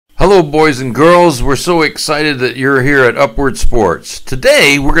Hello, boys and girls. We're so excited that you're here at Upward Sports.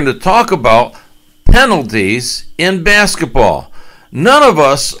 Today, we're going to talk about penalties in basketball. None of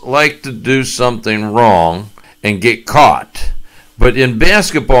us like to do something wrong and get caught. But in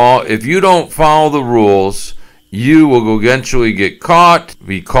basketball, if you don't follow the rules, you will eventually get caught,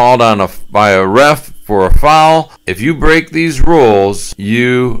 be called on by a ref for a foul. If you break these rules,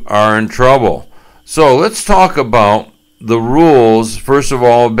 you are in trouble. So let's talk about the rules, first of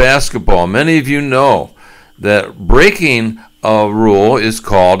all, of basketball. Many of you know that breaking a rule is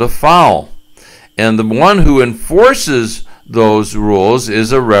called a foul. And the one who enforces those rules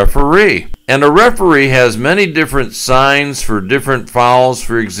is a referee. And a referee has many different signs for different fouls.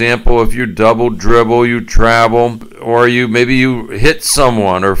 For example, if you double dribble, you travel, or maybe you hit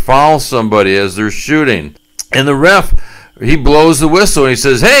someone or foul somebody as they're shooting. And the ref, he blows the whistle and he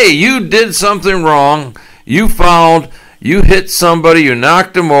says, hey, you did something wrong. You fouled. You hit somebody, you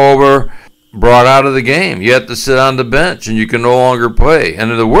knocked them over, brought out of the game. You have to sit on the bench and you can no longer play. And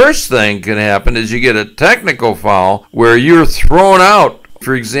the worst thing can happen is you get a technical foul where you're thrown out.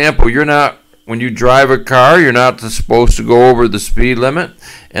 For example, when you drive a car, you're not supposed to go over the speed limit.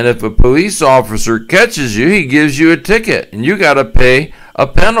 And if a police officer catches you, he gives you a ticket and you got to pay a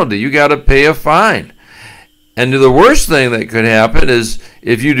penalty. You got to pay a fine. And the worst thing that could happen is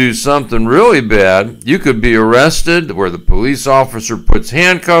if you do something really bad, you could be arrested where the police officer puts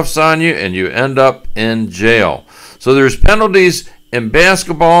handcuffs on you and you end up in jail. So there's penalties in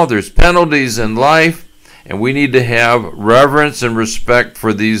basketball, there's penalties in life, and we need to have reverence and respect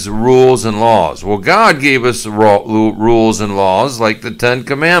for these rules and laws. Well, God gave us rules and laws like the 10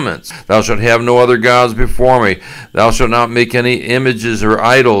 Commandments. Thou shalt have no other gods before me. Thou shalt not make any images or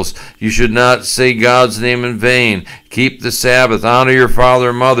idols. You should not say God's name in vain. Keep the Sabbath. Honor your father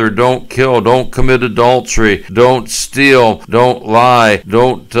and mother. Don't kill. Don't commit adultery. Don't steal. Don't lie.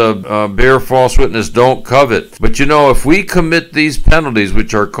 Don't bear false witness. Don't covet. But you know, if we commit these penalties,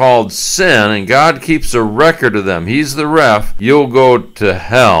 which are called sin, and God keeps a record of them, He's the ref, you'll go to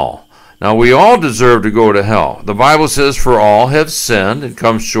hell. Now, we all deserve to go to hell. The Bible says, for all have sinned and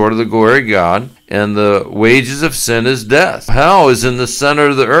come short of the glory of God, and the wages of sin is death. Hell is in the center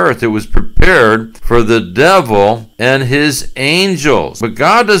of the earth. It was prepared for the devil and his angels. But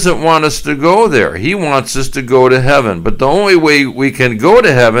God doesn't want us to go there. He wants us to go to heaven. But the only way we can go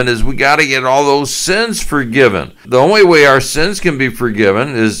to heaven is we got to get all those sins forgiven. The only way our sins can be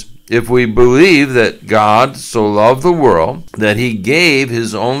forgiven is if we believe that God so loved the world that He gave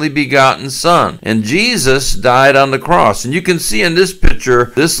His only begotten Son. And Jesus died on the cross. And you can see in this picture,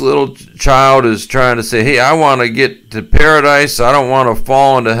 this little child is trying to say, hey, I want to get to paradise. I don't want to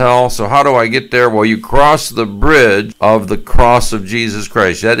fall into hell. So how do I get there? Well, you cross the bridge of the cross of Jesus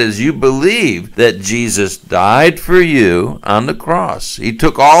Christ. That is, you believe that Jesus died for you on the cross. He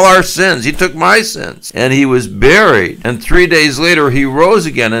took all our sins. He took my sins. And He was buried. And 3 days later, He rose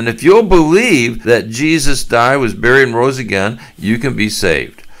again. And if you'll believe that Jesus died, was buried, and rose again, you can be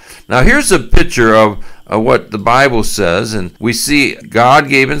saved. Now, here's a picture of what the Bible says, and we see God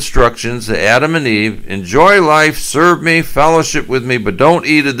gave instructions to Adam and Eve: enjoy life, serve me, fellowship with me, but don't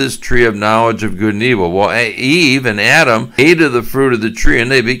eat of this tree of knowledge of good and evil. Well, Eve and Adam ate of the fruit of the tree,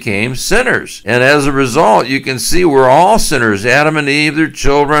 and they became sinners. And as a result, you can see we're all sinners. Adam and Eve, their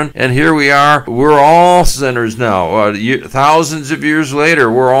children, and here we are. We're all sinners now. Thousands of years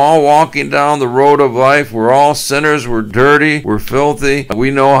later, we're all walking down the road of life. We're all sinners. We're dirty. We're filthy.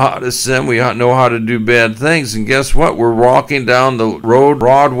 We know how to sin. We know how to do bad things, and guess what? We're walking down the road,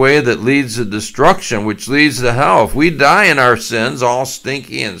 broad way that leads to destruction, which leads to hell. If we die in our sins, all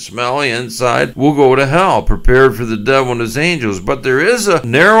stinky and smelly inside, we'll go to hell, prepared for the devil and his angels. But there is a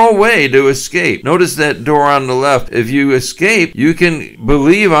narrow way to escape. Notice that door on the left. If you escape, you can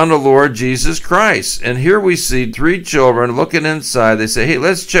believe on the Lord Jesus Christ. And here we see 3 children looking inside. They say, hey,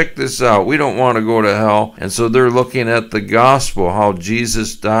 let's check this out. We don't want to go to hell. And so they're looking at the gospel, how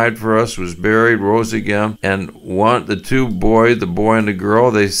Jesus died for us, was buried, rose again. And the boy and the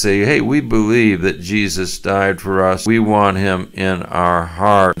girl, they say, hey, we believe that Jesus died for us. We want Him in our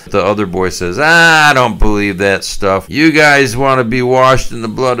heart. The other boy says, I don't believe that stuff. You guys want to be washed in the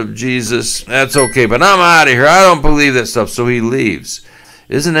blood of Jesus? That's okay, but I'm out of here. I don't believe that stuff. So he leaves.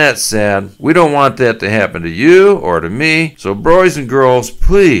 Isn't that sad? We don't want that to happen to you or to me. So boys and girls,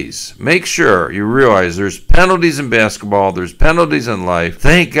 please make sure you realize there's penalties in basketball. There's penalties in life.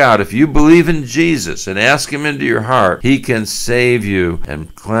 Thank God if you believe in Jesus and ask Him into your heart, He can save you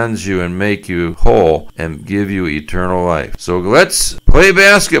and cleanse you and make you whole and give you eternal life. So let's play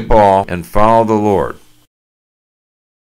basketball and follow the Lord.